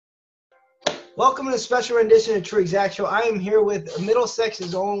Welcome to a special rendition of True Exact Show. I am here with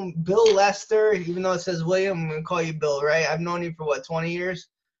Middlesex's own Bill Lester. Even though it says William, I'm going to call you Bill, right? I've known you for, 20 years?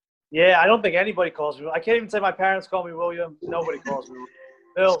 Yeah, I don't think anybody calls me. I can't even say my parents call me William. Nobody calls me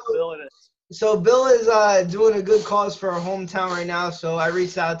Bill. Bill it is. So Bill is doing a good cause for our hometown right now. So I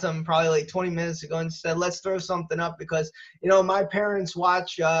reached out to him probably like 20 minutes ago and said, let's throw something up because, my parents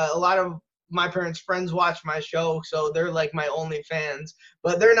watch a lot of my parents' friends watch my show, so they're like my only fans.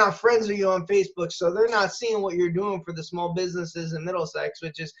 But they're not friends with you on Facebook, so they're not seeing what you're doing for the small businesses in Middlesex,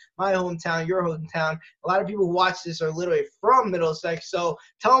 which is my hometown, your hometown. A lot of people who watch this are literally from Middlesex. So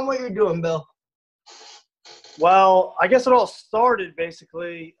tell them what you're doing, Bill. Well, I guess it all started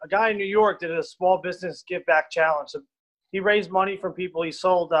basically. A guy in New York did a small business give back challenge. So he raised money from people. He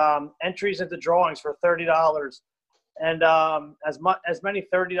sold entries into drawings for $30. And as many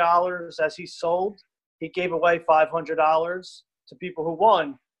 $30 as he sold, he gave away $500 to people who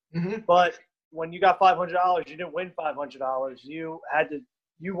won. Mm-hmm. But when you got $500, you didn't win $500. You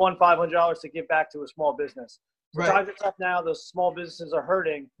won $500 to give back to a small business. So Right. times are tough now. Those small businesses are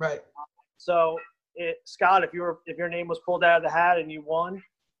hurting. Right. So Scott, if your name was pulled out of the hat and you won,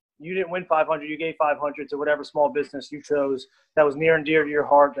 you didn't win 500. You gave 500 to whatever small business you chose that was near and dear to your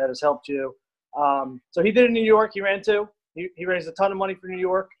heart that has helped you. So he did it in New York. He ran to. He raised a ton of money for New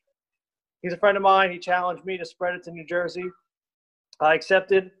York. He's a friend of mine. He challenged me to spread it to New Jersey. I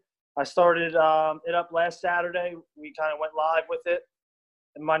accepted. I started it up last Saturday. We kind of went live with it.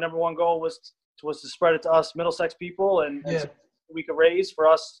 And my number one goal was to spread it to us Middlesex people and so we could raise for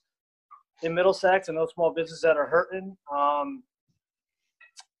us in Middlesex and those small businesses that are hurting.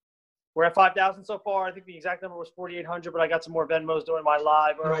 We're at 5,000 so far. I think the exact number was 4,800, but I got some more Venmos doing my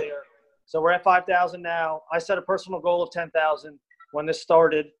live earlier. Right. So we're at 5,000 now. I set a personal goal of 10,000 when this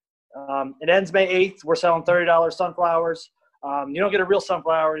started. It ends May 8th. We're selling $30 sunflowers. You don't get a real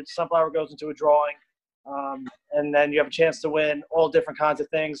sunflower. The sunflower goes into a drawing. And then you have a chance to win all different kinds of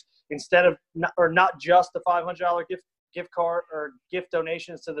things. Instead of not just the $500 gift card or gift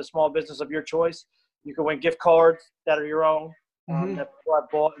donations to the small business of your choice, you can win gift cards that are your own that people have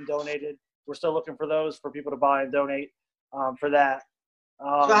bought and donated. We're still looking for those for people to buy and donate for that.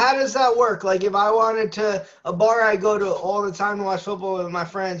 So how does that work? Like if I wanted to, a bar I go to all the time to watch football with my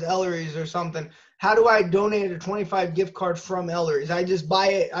friends, Ellery's or something, how do I donate a 25 gift card from Ellery's? I just buy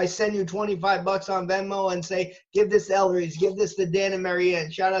it. I send you $25 on Venmo and say, give this to Ellery's, give this to Dan and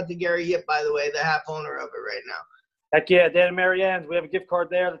Marianne. Shout out to Gary Yip, by the way, the half owner of it right now. Heck yeah, Dan and Marianne's. We have a gift card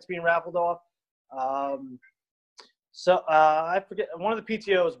there that's being raffled off. I forget, one of the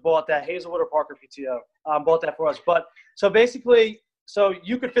PTOs bought that, Hazelwood or Parker PTO, bought that for us. But so basically, so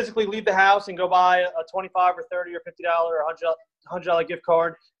you could physically leave the house and go buy a $25 or $30 or $50 or $100 gift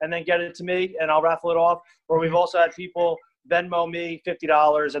card and then get it to me and I'll raffle it off. Or we've also had people Venmo me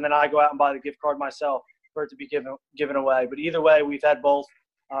 $50 and then I go out and buy the gift card myself for it to be given away. But either way, we've had both.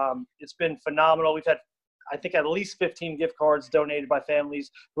 It's been phenomenal. We've had, I think, at least 15 gift cards donated by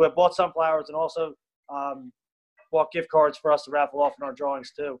families who have bought sunflowers and also bought gift cards for us to raffle off in our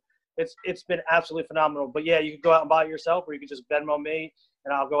drawings too. It's been absolutely phenomenal. But yeah, you can go out and buy it yourself, or you can just Venmo me,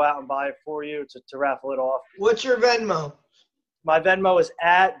 and I'll go out and buy it for you to raffle it off. What's your Venmo? My Venmo is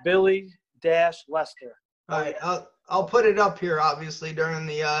at Billy-Lester. All right, I'll put it up here, obviously, during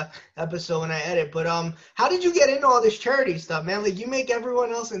the episode when I edit. But how did you get into all this charity stuff, man? Like, you make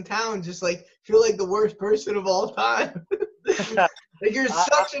everyone else in town just, like, feel like the worst person of all time. Like, you're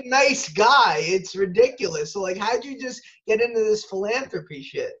such a nice guy. It's ridiculous. So, like, how'd you just get into this philanthropy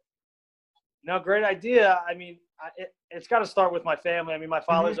shit? No, great idea. I mean, it's got to start with my family. I mean, my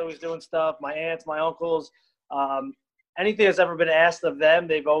father's always doing stuff, my aunts, my uncles. Anything that's ever been asked of them,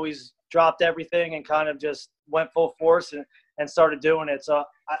 they've always dropped everything and kind of just went full force and started doing it. So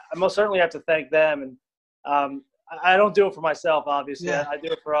I most certainly have to thank them. And I don't do it for myself, obviously. Yeah. I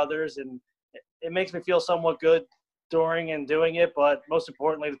do it for others. And it makes me feel somewhat good during and doing it. But most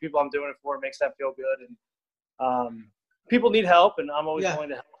importantly, the people I'm doing it for, it makes them feel good. And people need help, and I'm always willing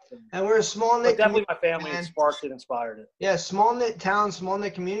to help. And we're a small-knit definitely my family sparked it, inspired it. Yeah, small-knit town,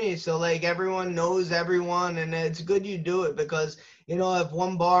 small-knit community. So, like, everyone knows everyone, and it's good you do it because, if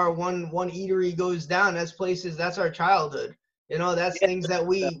one bar, one eatery goes down, that's our childhood. That's things that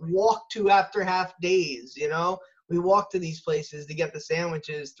we walk to after half days, We walk to these places to get the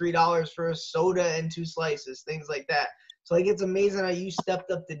sandwiches, $3 for a soda and 2 slices, things like that. So, like, it's amazing how you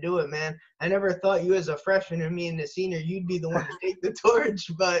stepped up to do it, man. I never thought you as a freshman and me and the senior, you'd be the one to take the torch,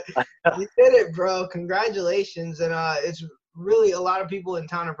 but you did it, bro. Congratulations. And it's really, a lot of people in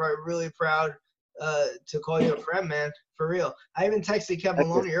town are probably really proud to call you a friend, man, for real. I even texted Kevin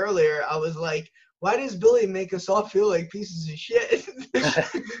Maloney earlier. I was like, why does Billy make us all feel like pieces of shit?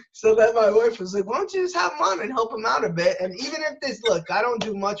 So then my wife was like, why don't you just have him on and help him out a bit? And even if this, look, I don't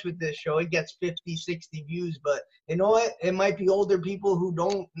do much with this show. It gets 50, 60 views. But you know what? It might be older people who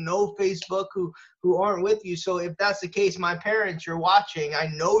don't know Facebook, who aren't with you. So if that's the case, my parents, you're watching. I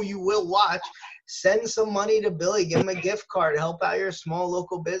know you will watch. Send some money to Billy. Give him a gift card. Help out your small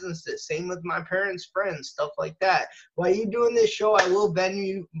local businesses. Same with my parents' friends, stuff like that. While you doing this show, I will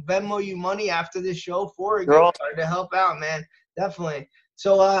Venmo you money after this show for a gift card to help out, man. Definitely.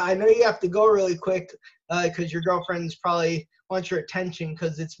 So I know you have to go really quick because your girlfriend's probably wants your attention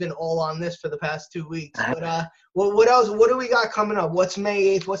because it's been all on this for the past 2 weeks. But what else? What do we got coming up? What's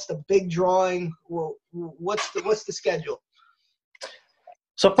May 8th? What's the big drawing? What's the schedule?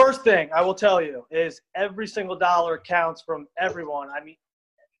 So first thing I will tell you is every single dollar counts from everyone. I mean,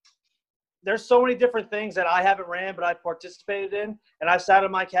 there's so many different things that I haven't ran, but I've participated in, and I've sat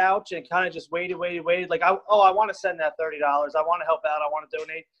on my couch and kind of just waited. Like, I want to send that $30. I want to help out. I want to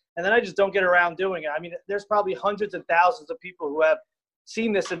donate. And then I just don't get around doing it. I mean, there's probably hundreds and thousands of people who have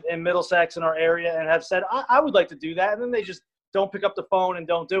seen this in Middlesex in our area and have said, I would like to do that. And then they just don't pick up the phone and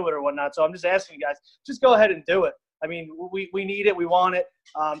don't do it or whatnot. So I'm just asking you guys, just go ahead and do it. I mean, we need it. We want it.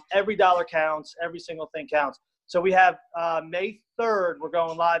 Every dollar counts. Every single thing counts. So we have May 3rd, we're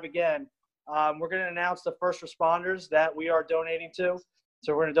going live again. We're going to announce the first responders that we are donating to.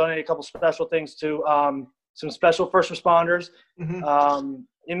 So we're going to donate a couple special things to some special first responders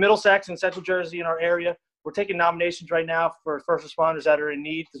in Middlesex and Central Jersey in our area. We're taking nominations right now for first responders that are in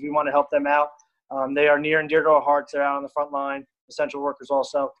need because we want to help them out. They are near and dear to our hearts. They're out on the front line, essential workers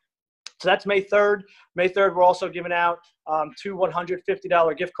also. So that's May 3rd. May 3rd, we're also giving out 2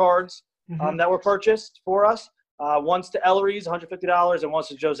 $150 gift cards that were purchased for us. One's to Ellery's, $150, and one's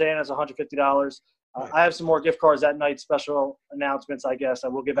to Josanna's, $150. I have some more gift cards that night, special announcements, I guess, I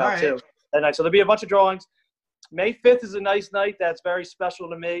will give out too that night. So there'll be a bunch of drawings. May 5th is a nice night that's very special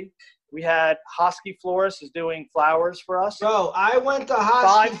to me. We had Hosky Florist is doing flowers for us. Bro, I went to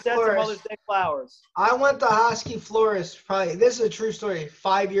Hosky 5 sets of Mother's Day flowers. I went to Hosky Florist probably, this is a true story,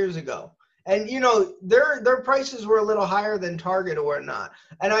 5 years ago. And, you know, their prices were a little higher than Target or whatnot.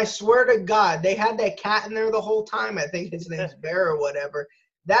 And I swear to God, they had that cat in there the whole time. I think his name's Bear or whatever.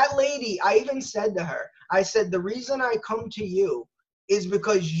 That lady, I even said to her, I said, the reason I come to you is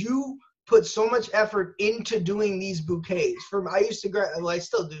because you put so much effort into doing these bouquets. I used to, well, I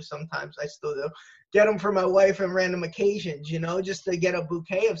still do sometimes. I still do. Get them for my wife on random occasions, you know, just to get a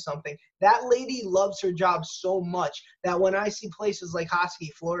bouquet of something. That lady loves her job so much that when I see places like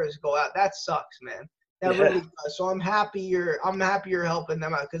Hosky Florist go out, that sucks, man. That really does. So I'm happy you're helping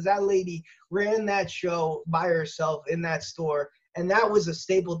them out because that lady ran that show by herself in that store, and that was a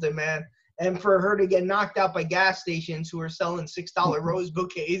Stapleton, man. And for her to get knocked out by gas stations who are selling $6 rose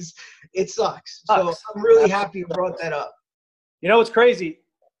bouquets, it sucks. So I'm really happy you brought that up. You know, it's crazy.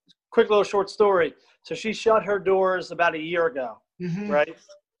 Quick little short story. So she shut her doors about a year ago, right?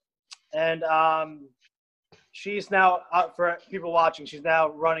 And she's now, for people watching, she's now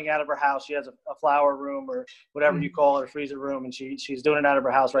running out of her house. She has a flower room or whatever you call it, a freezer room, and she's doing it out of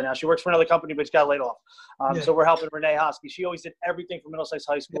her house right now. She works for another company, but she got laid off. So we're helping Renee Hosky. She always did everything for Middlesex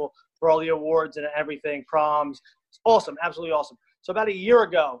High School for all the awards and everything, proms. It's awesome, absolutely awesome. So about a year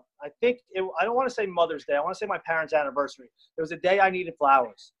ago, I think, I don't want to say Mother's Day. I want to say my parents' anniversary. It was a day I needed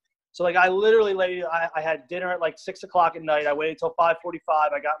flowers. So, like, I literally I had dinner at, like, 6 o'clock at night. I waited until 5:45. I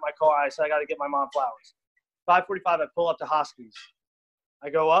got in my car. I said, I got to get my mom flowers. 5:45, I pull up to Hosky's. I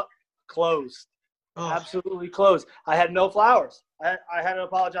go up, closed. Absolutely closed. I had no flowers. I had to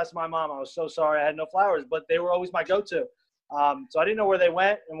apologize to my mom. I was so sorry I had no flowers, but they were always my go-to. So I didn't know where they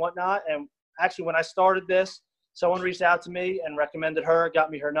went and whatnot. And actually, when I started this, someone reached out to me and recommended her,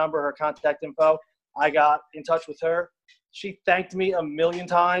 got me her number, her contact info. I got in touch with her. She thanked me a million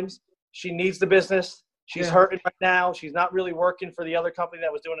times. She needs the business. She's hurting right now. She's not really working for the other company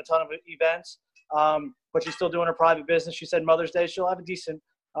that was doing a ton of events, but she's still doing her private business. She said Mother's Day she'll have a decent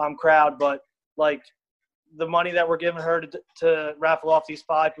crowd, but like the money that we're giving her to raffle off these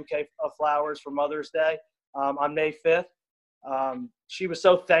 5 bouquets of flowers for Mother's Day on May 5th, she was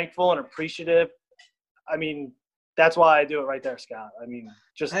so thankful and appreciative. I mean, that's why I do it right there, Scott. I mean,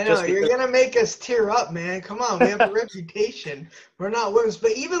 I know, you're going to make us tear up, man. Come on, we have a reputation. We're not winners.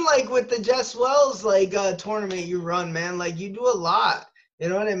 But even, like, with the Jess Wells, like, tournament you run, man, like, you do a lot. You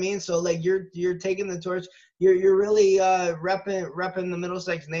know what I mean? So, like, you're taking the torch. You're really repping the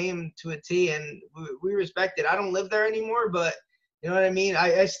Middlesex name to a T, and we respect it. I don't live there anymore, but you know what I mean?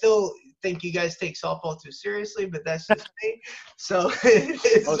 I still think you guys take softball too seriously, but that's just me. So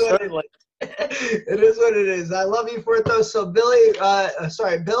certainly. It is what it is. I love you for it, though. So,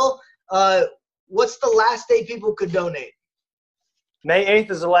 Bill, what's the last day people could donate? May 8th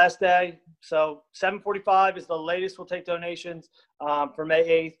is the last day. So 7:45 is the latest we'll take donations for May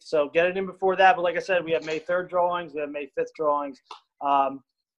 8th. So get it in before that. But like I said, we have May 3rd drawings. We have May 5th drawings.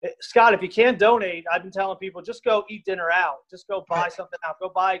 Scott, if you can't donate, I've been telling people, just go eat dinner out. Just go buy something out. Go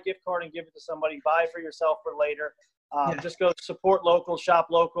buy a gift card and give it to somebody. Buy it for yourself for later. Just go support local, shop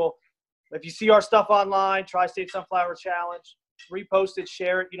local. If you see our stuff online, Tri-State Sunflower Challenge, repost it,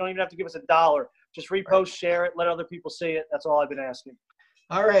 share it. You don't even have to give us $1. Just repost, share it, let other people see it. That's all I've been asking.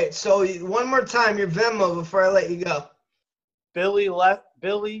 All right. So one more time, your Venmo before I let you go. Billy-Lester.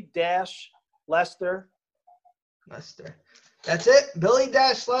 Lester. That's it.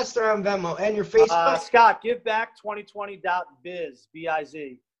 Billy-Lester on Venmo. And your Facebook. Scott, giveback2020.biz,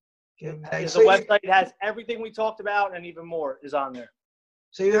 B-I-Z. Is the website. It has everything we talked about and even more is on there.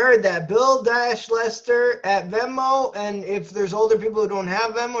 So you heard that. Bill-Lester at Venmo. And if there's older people who don't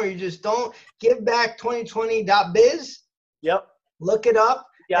have Venmo or you just don't, giveback2020.biz. Yep. Look it up.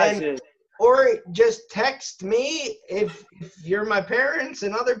 Yeah, or just text me if you're my parents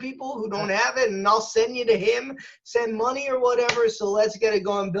and other people who don't have it, and I'll send you to him, send money or whatever. So let's get it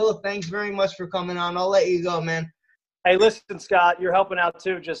going. Bill, thanks very much for coming on. I'll let you go, man. Hey, listen, Scott, you're helping out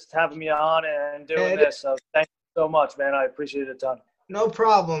too, just having me on and doing this. So thank you so much, man. I appreciate it a ton. No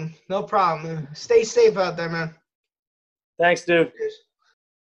problem. No problem. Stay safe out there, man. Thanks, dude. Cheers.